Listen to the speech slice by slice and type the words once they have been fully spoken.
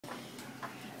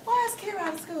Why is Kira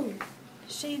out of school?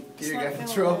 Kira got in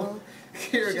trouble.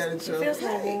 Kira got in trouble. She feels a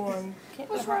little warm.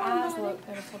 Her eyes look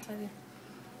pitiful too.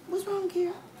 What's wrong,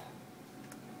 Kira?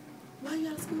 Why you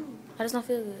out of school? I just don't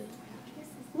feel good.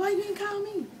 Why you didn't call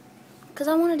me? Because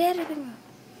I want a daddy to pick me up.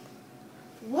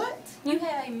 What? You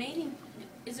had a meeting.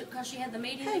 Is it because she had the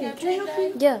meeting Hey, to go can I to help today?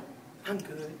 you? Yeah. I'm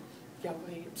good. Y'all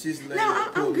wait. She's late.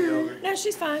 No, I'm good. No,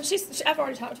 she's fine. I've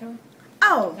already talked to her.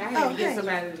 Oh, I had to get hey.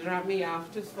 somebody to drop me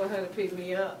off just for her to pick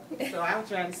me up. So I was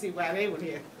trying to see why they were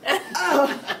here. Oh,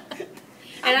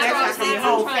 And I That's brought like your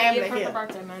whole trying to give family her here. her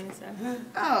birthday money, so.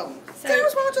 oh. So, Kira,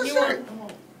 what's wrong with your you shirt?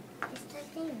 want-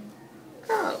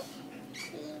 Oh.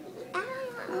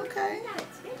 Okay.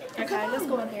 Okay, let's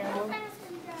go in here and we'll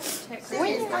check her.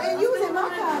 And you was in my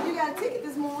car. You got a ticket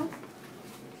this morning.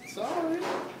 Sorry.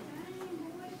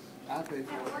 I'll pay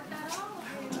for it.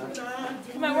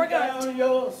 Come on, we're going. Down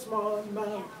your smart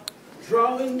mouth,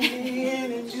 drawing me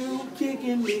in and you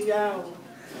kicking me out.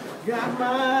 Got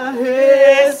my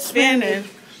head spinning,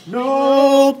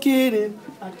 no kidding,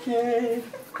 I can't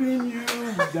pin you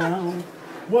down.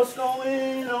 What's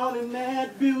going on in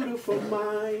that beautiful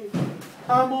mind?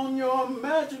 I'm on your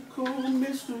magical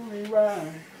mystery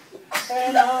ride,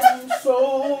 and I'm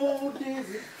so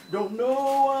dizzy, don't know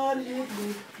what hit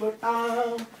me, but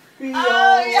I'll be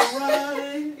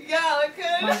alright.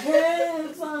 My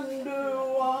head's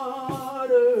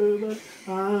underwater, but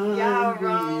I'm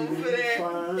breathing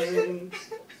fine.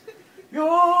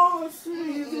 You're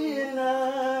sweet and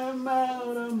I'm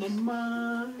out of my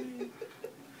mind.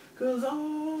 'Cause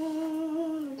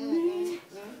all of me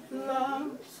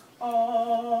loves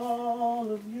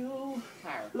all of you.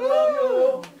 Love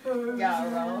your curves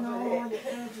and all your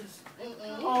edges,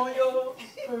 all your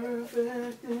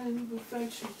perfect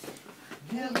imperfections.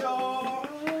 Give your all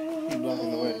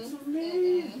to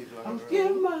me. I'll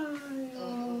give my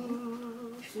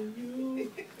all to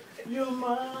you. You're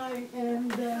my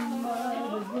end and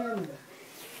my beginning.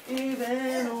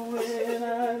 Even when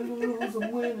I lose,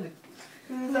 I'm winning.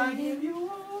 'Cause I give you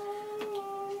all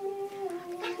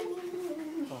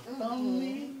of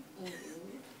me.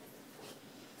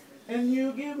 And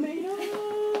you give me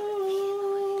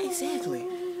all. Exactly.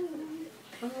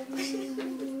 Of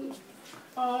you.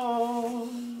 Oh.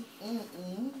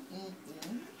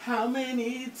 How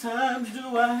many times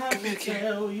do I have to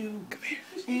tell you?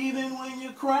 Even when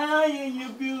you're crying, you're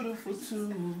beautiful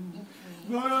too.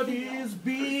 God is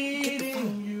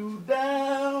beating you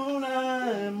down.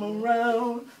 I'm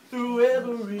around through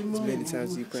every move. Many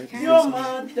times you practice. You're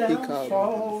my He called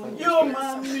downfall. me. You're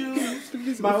my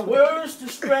muse. My worst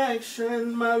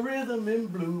distraction, my rhythm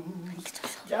and blues.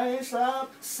 Can't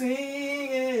stop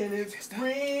singing, it's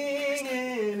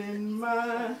ringing in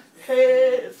my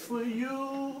head for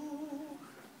you.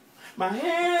 My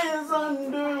head's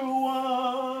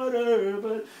underwater,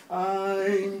 but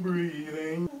I'm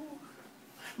breathing.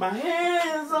 My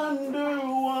head's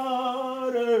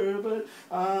underwater, but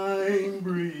I'm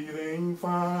breathing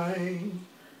fine.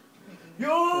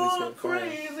 You're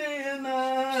crazy and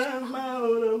I'm out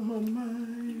of my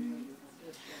mind.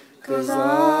 'Cause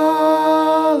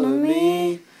all of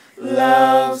me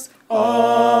loves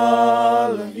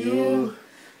all of you.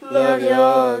 Love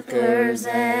your curves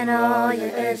and all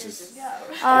your edges,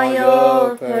 all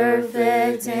your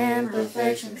perfect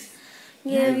imperfections.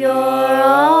 Give your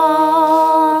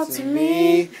all to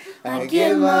me. I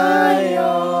give my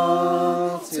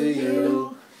all to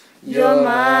you. You're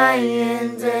my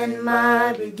end and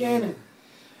my beginning.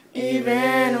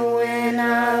 Even when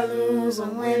I lose,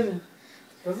 I'm winning.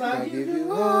 'Cause I give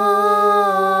you all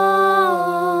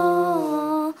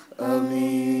of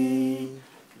me.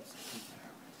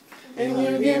 And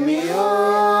you give me all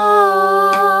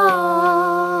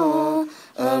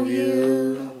of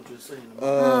you.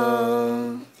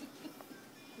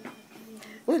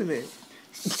 Wait a minute.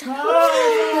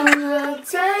 On the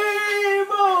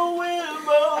table with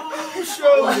both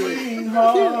showing There's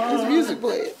heart. music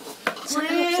playing.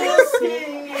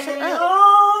 Risking it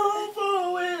all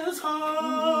for his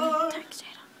heart.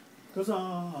 'Cause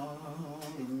all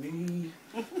of me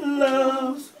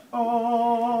loves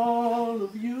all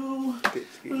of you.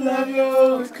 Love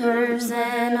your curves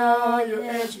and all your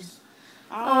edges,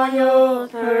 all your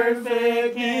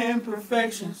perfect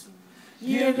imperfections.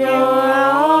 Give your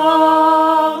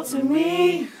all to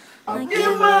me. I'll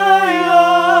give my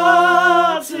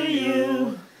all to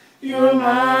you. You're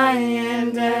my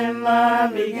end and my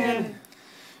beginning.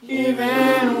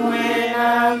 Even when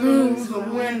I lose,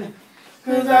 I'm winning.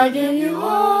 'Cause I give you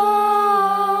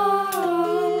all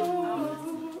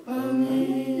of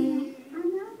me.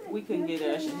 We couldn't get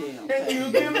Usher down. And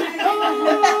you give me all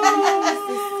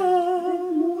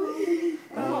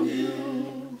of you.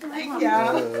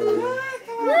 y'all.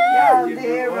 Y'all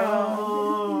did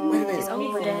wrong. Wait a minute. It's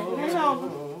over, Dad. It's over.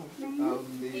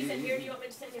 He said, here, do you want me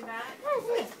to send him back?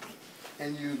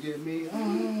 And you give me.